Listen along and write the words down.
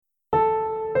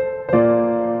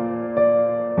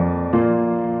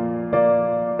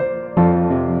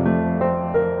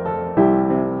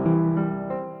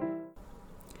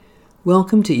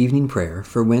Welcome to evening prayer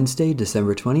for Wednesday,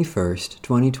 December 21st,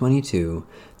 2022,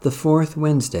 the fourth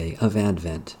Wednesday of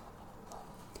Advent.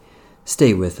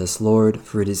 Stay with us, Lord,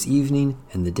 for it is evening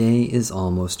and the day is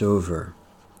almost over.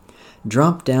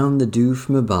 Drop down the dew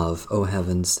from above, O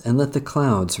heavens, and let the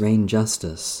clouds rain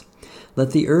justice.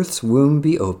 Let the earth's womb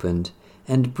be opened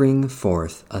and bring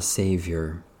forth a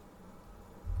Savior.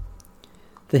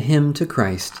 The Hymn to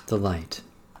Christ the Light.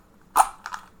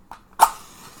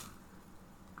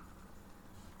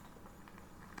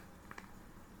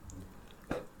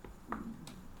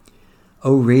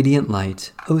 O radiant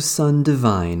light, O Sun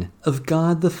divine, of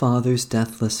God the Father's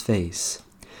deathless face,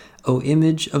 O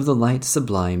image of the light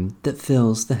sublime that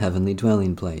fills the heavenly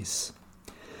dwelling place.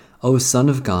 O Son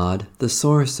of God, the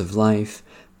source of life,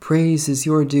 praise is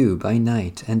your due by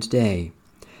night and day.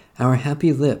 Our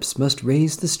happy lips must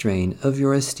raise the strain of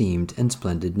your esteemed and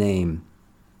splendid name.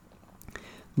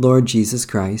 Lord Jesus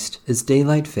Christ, as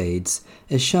daylight fades,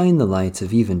 as shine the lights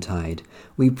of eventide,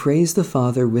 we praise the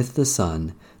Father with the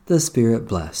Son, the Spirit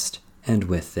blessed, and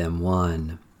with them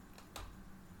one.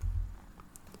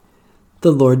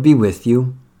 The Lord be with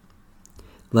you.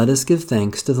 Let us give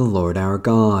thanks to the Lord our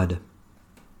God.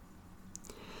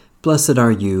 Blessed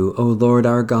are you, O Lord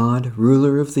our God,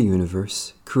 ruler of the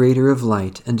universe, creator of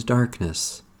light and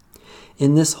darkness.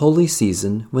 In this holy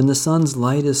season, when the sun's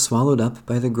light is swallowed up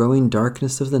by the growing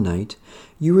darkness of the night,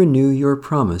 you renew your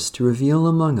promise to reveal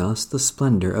among us the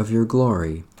splendor of your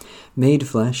glory, made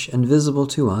flesh and visible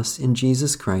to us in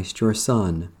Jesus Christ your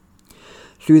Son.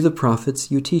 Through the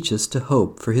prophets you teach us to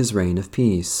hope for his reign of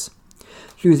peace.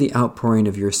 Through the outpouring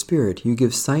of your Spirit you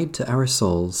give sight to our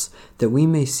souls, that we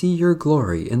may see your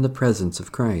glory in the presence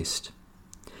of Christ.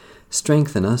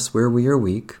 Strengthen us where we are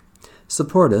weak,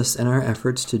 support us in our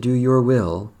efforts to do your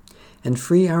will, and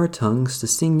free our tongues to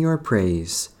sing your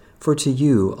praise, for to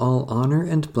you all honor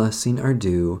and blessing are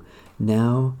due,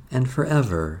 now and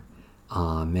forever.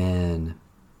 Amen.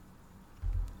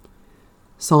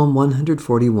 Psalm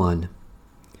 141.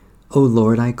 O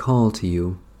Lord, I call to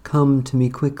you. Come to me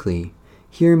quickly.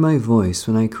 Hear my voice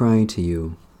when I cry to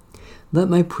you. Let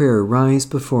my prayer rise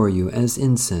before you as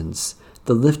incense,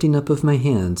 the lifting up of my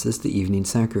hands as the evening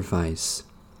sacrifice.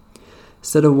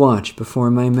 Set a watch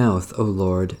before my mouth, O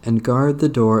Lord, and guard the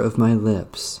door of my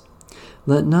lips.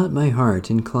 Let not my heart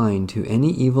incline to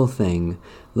any evil thing.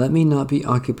 Let me not be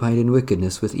occupied in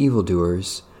wickedness with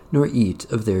evildoers, nor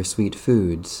eat of their sweet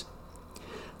foods.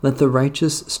 Let the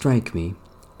righteous strike me.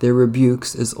 Their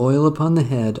rebukes as oil upon the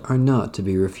head are not to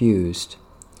be refused.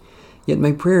 Yet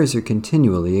my prayers are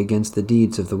continually against the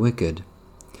deeds of the wicked.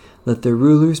 Let their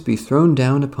rulers be thrown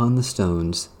down upon the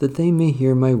stones, that they may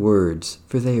hear my words,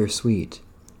 for they are sweet.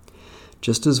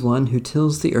 Just as one who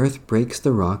tills the earth breaks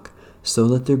the rock, so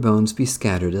let their bones be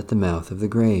scattered at the mouth of the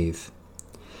grave.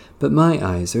 But my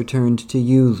eyes are turned to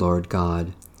you, Lord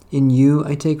God. In you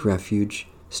I take refuge.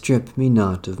 Strip me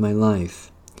not of my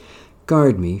life.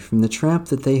 Guard me from the trap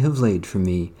that they have laid for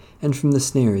me, and from the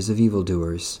snares of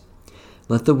evildoers.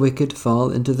 Let the wicked fall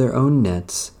into their own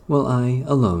nets, while I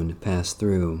alone pass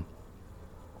through.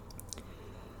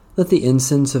 Let the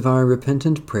incense of our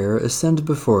repentant prayer ascend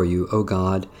before you, O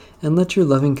God, and let your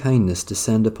loving kindness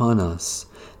descend upon us,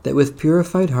 that with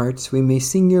purified hearts we may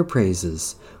sing your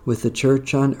praises, with the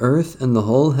church on earth and the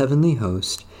whole heavenly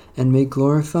host, and may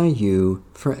glorify you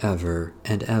forever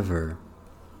and ever.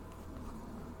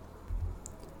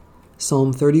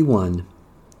 Psalm 31.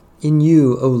 In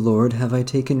you, O Lord, have I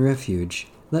taken refuge.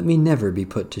 Let me never be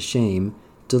put to shame.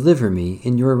 Deliver me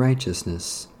in your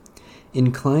righteousness.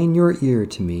 Incline your ear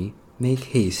to me. Make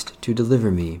haste to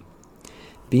deliver me.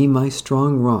 Be my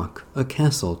strong rock, a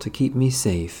castle to keep me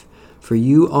safe, for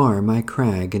you are my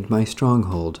crag and my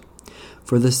stronghold.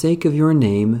 For the sake of your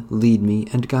name, lead me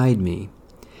and guide me.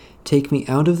 Take me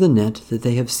out of the net that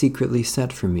they have secretly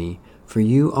set for me, for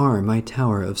you are my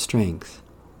tower of strength.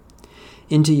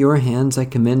 Into your hands I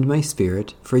commend my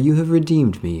spirit, for you have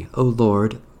redeemed me, O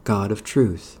Lord, God of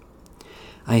truth.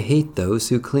 I hate those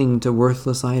who cling to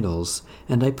worthless idols,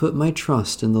 and I put my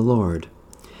trust in the Lord.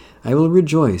 I will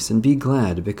rejoice and be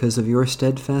glad because of your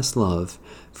steadfast love,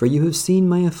 for you have seen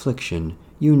my affliction,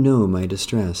 you know my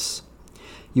distress.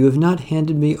 You have not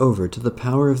handed me over to the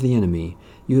power of the enemy,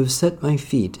 you have set my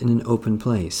feet in an open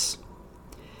place.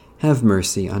 Have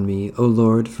mercy on me, O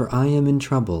Lord, for I am in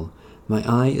trouble. My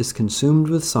eye is consumed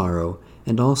with sorrow,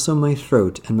 and also my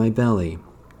throat and my belly.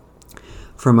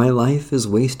 For my life is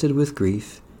wasted with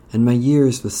grief, and my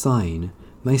years with sighing.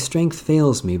 My strength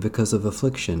fails me because of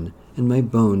affliction, and my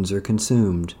bones are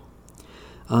consumed.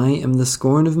 I am the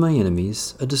scorn of my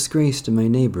enemies, a disgrace to my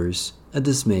neighbors, a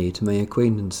dismay to my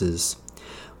acquaintances.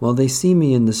 While they see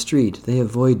me in the street, they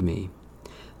avoid me.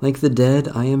 Like the dead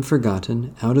I am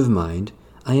forgotten, out of mind,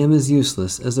 I am as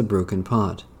useless as a broken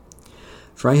pot.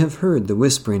 For I have heard the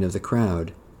whispering of the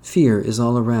crowd. Fear is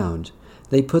all around.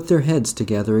 They put their heads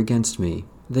together against me.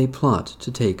 They plot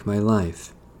to take my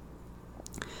life.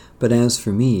 But as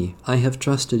for me, I have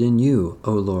trusted in you,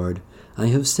 O Lord. I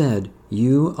have said,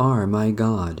 you are my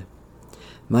God.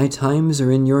 My times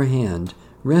are in your hand.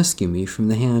 Rescue me from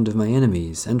the hand of my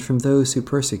enemies and from those who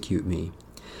persecute me.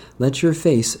 Let your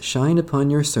face shine upon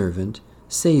your servant.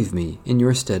 Save me in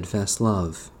your steadfast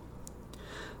love.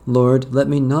 Lord, let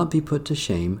me not be put to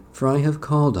shame, for I have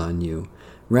called on you.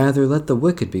 Rather, let the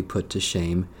wicked be put to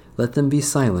shame. Let them be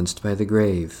silenced by the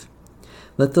grave.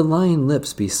 Let the lying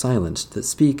lips be silenced that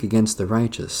speak against the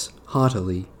righteous,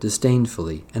 haughtily,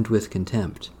 disdainfully, and with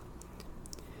contempt.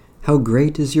 How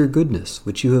great is your goodness,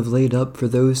 which you have laid up for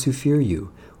those who fear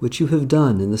you, which you have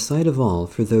done in the sight of all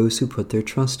for those who put their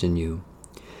trust in you.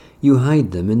 You hide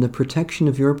them in the protection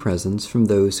of your presence from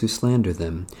those who slander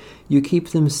them. You keep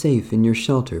them safe in your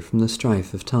shelter from the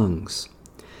strife of tongues.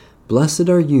 Blessed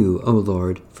are you, O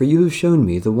Lord, for you have shown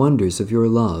me the wonders of your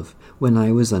love when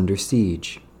I was under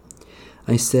siege.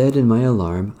 I said in my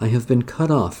alarm, I have been cut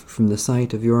off from the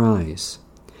sight of your eyes.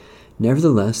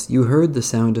 Nevertheless, you heard the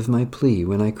sound of my plea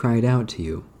when I cried out to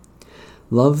you.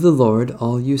 Love the Lord,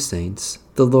 all you saints.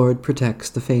 The Lord protects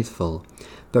the faithful,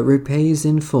 but repays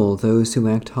in full those who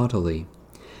act haughtily.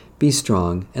 Be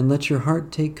strong, and let your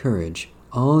heart take courage,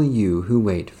 all you who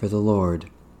wait for the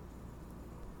Lord.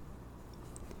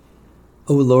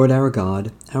 O Lord our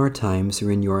God, our times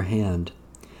are in your hand.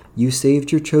 You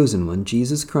saved your chosen one,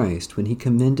 Jesus Christ, when he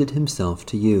commended himself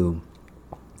to you.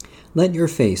 Let your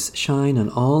face shine on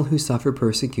all who suffer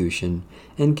persecution,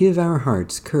 and give our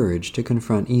hearts courage to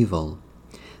confront evil.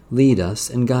 Lead us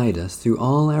and guide us through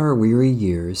all our weary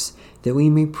years, that we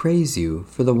may praise you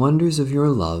for the wonders of your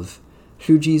love,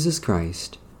 through Jesus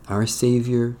Christ, our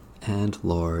Savior and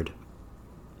Lord.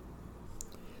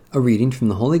 A reading from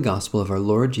the Holy Gospel of our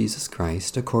Lord Jesus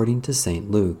Christ according to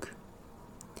St. Luke.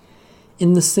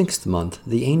 In the 6th month,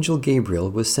 the angel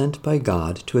Gabriel was sent by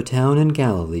God to a town in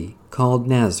Galilee called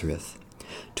Nazareth,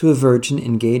 to a virgin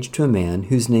engaged to a man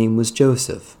whose name was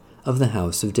Joseph, of the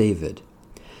house of David.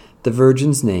 The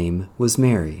virgin's name was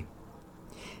Mary.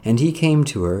 And he came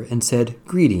to her and said,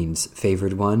 Greetings,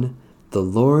 favored one, the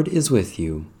Lord is with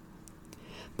you.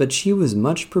 But she was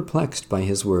much perplexed by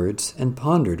his words, and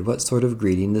pondered what sort of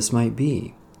greeting this might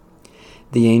be.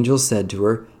 The angel said to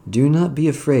her, Do not be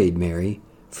afraid, Mary,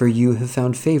 for you have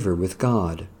found favor with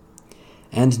God.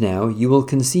 And now you will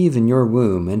conceive in your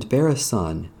womb and bear a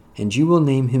son, and you will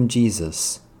name him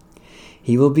Jesus.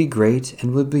 He will be great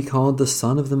and will be called the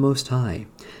Son of the Most High,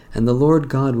 and the Lord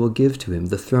God will give to him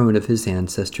the throne of his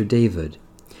ancestor David.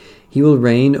 He will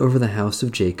reign over the house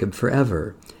of Jacob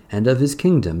forever, and of his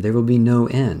kingdom there will be no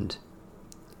end.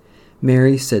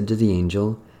 Mary said to the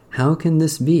angel, How can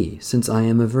this be, since I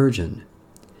am a virgin?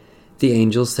 The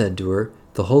angel said to her,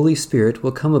 The Holy Spirit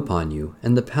will come upon you,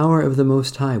 and the power of the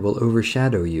Most High will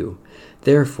overshadow you.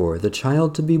 Therefore the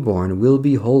child to be born will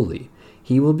be holy.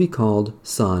 He will be called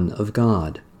Son of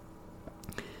God.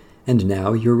 And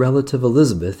now your relative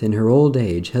Elizabeth in her old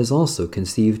age has also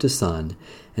conceived a son,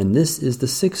 and this is the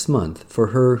 6th month for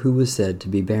her who was said to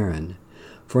be barren.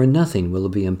 For nothing will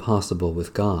be impossible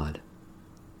with God.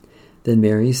 Then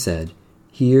Mary said,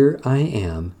 Here I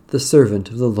am, the servant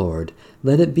of the Lord.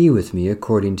 Let it be with me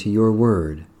according to your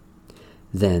word.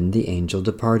 Then the angel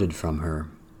departed from her.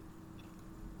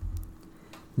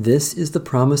 This is the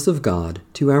promise of God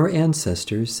to our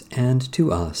ancestors and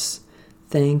to us.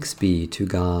 Thanks be to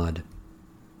God.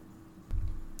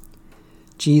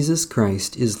 Jesus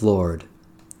Christ is Lord.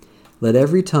 Let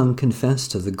every tongue confess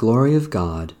to the glory of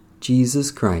God,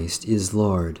 Jesus Christ is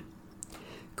Lord.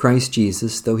 Christ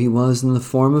Jesus, though he was in the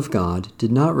form of God,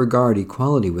 did not regard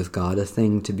equality with God a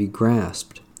thing to be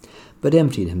grasped, but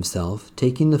emptied himself,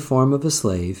 taking the form of a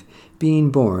slave,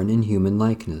 being born in human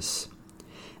likeness.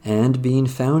 And being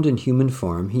found in human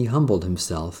form, he humbled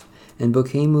himself, and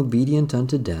became obedient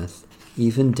unto death,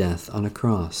 even death on a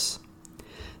cross.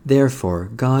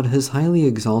 Therefore God has highly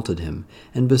exalted him,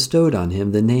 and bestowed on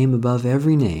him the name above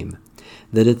every name,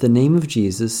 that at the name of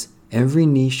Jesus every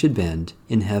knee should bend,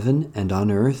 in heaven and on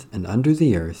earth and under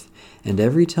the earth, and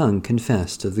every tongue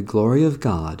confess to the glory of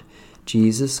God,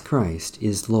 Jesus Christ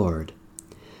is Lord.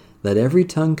 Let every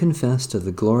tongue confess to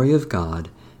the glory of God,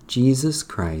 Jesus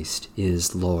Christ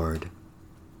is Lord.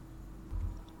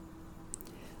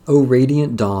 O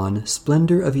radiant dawn,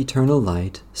 splendor of eternal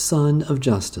light, Sun of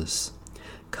justice,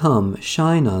 come,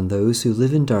 shine on those who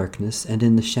live in darkness and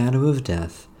in the shadow of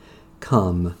death.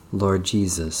 Come, Lord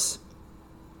Jesus.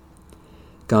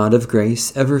 God of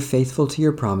grace, ever faithful to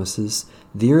your promises,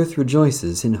 the earth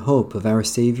rejoices in hope of our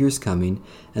Saviour's coming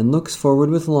and looks forward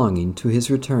with longing to his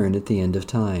return at the end of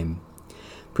time.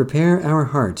 Prepare our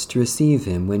hearts to receive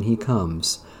him when he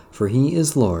comes, for he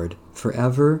is Lord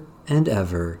forever and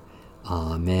ever.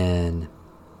 Amen.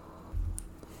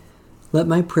 Let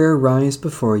my prayer rise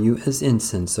before you as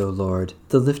incense, O Lord,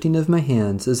 the lifting of my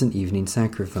hands as an evening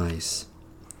sacrifice.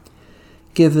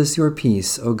 Give us your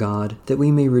peace, O God, that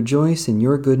we may rejoice in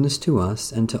your goodness to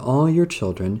us and to all your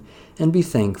children, and be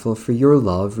thankful for your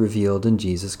love revealed in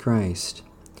Jesus Christ.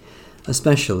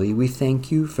 Especially we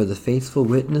thank you for the faithful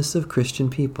witness of Christian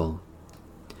people,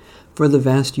 for the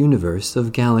vast universe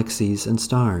of galaxies and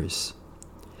stars,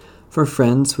 for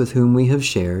friends with whom we have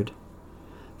shared,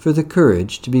 for the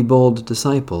courage to be bold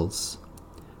disciples,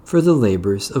 for the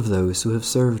labors of those who have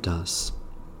served us.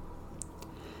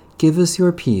 Give us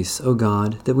your peace, O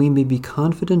God, that we may be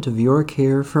confident of your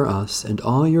care for us and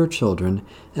all your children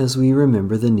as we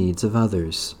remember the needs of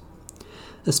others.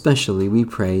 Especially we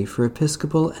pray for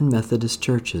Episcopal and Methodist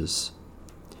churches,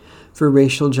 for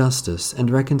racial justice and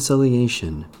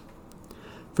reconciliation,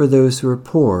 for those who are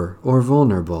poor or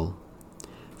vulnerable,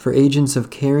 for agents of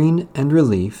caring and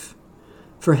relief,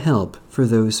 for help for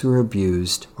those who are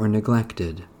abused or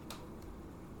neglected.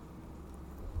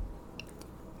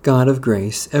 God of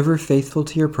grace, ever faithful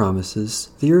to your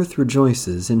promises, the earth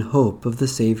rejoices in hope of the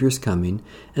Saviour's coming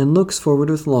and looks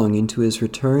forward with longing to his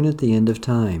return at the end of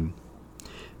time.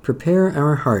 Prepare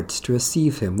our hearts to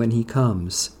receive him when he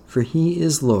comes, for he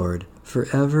is Lord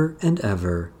forever and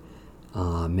ever.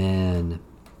 Amen.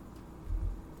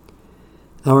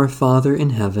 Our Father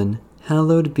in heaven,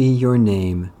 hallowed be your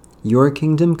name. Your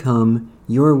kingdom come,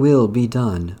 your will be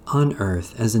done, on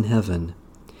earth as in heaven.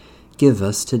 Give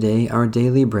us today our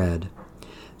daily bread.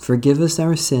 Forgive us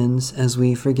our sins as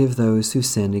we forgive those who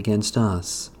sin against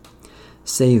us.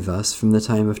 Save us from the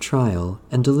time of trial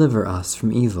and deliver us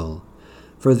from evil.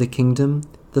 For the kingdom,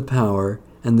 the power,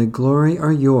 and the glory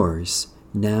are yours,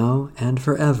 now and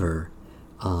forever.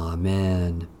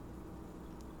 Amen.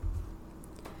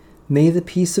 May the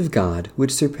peace of God,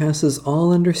 which surpasses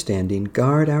all understanding,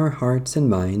 guard our hearts and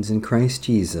minds in Christ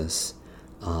Jesus.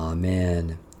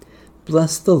 Amen.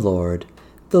 Bless the Lord.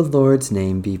 The Lord's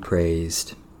name be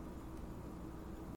praised.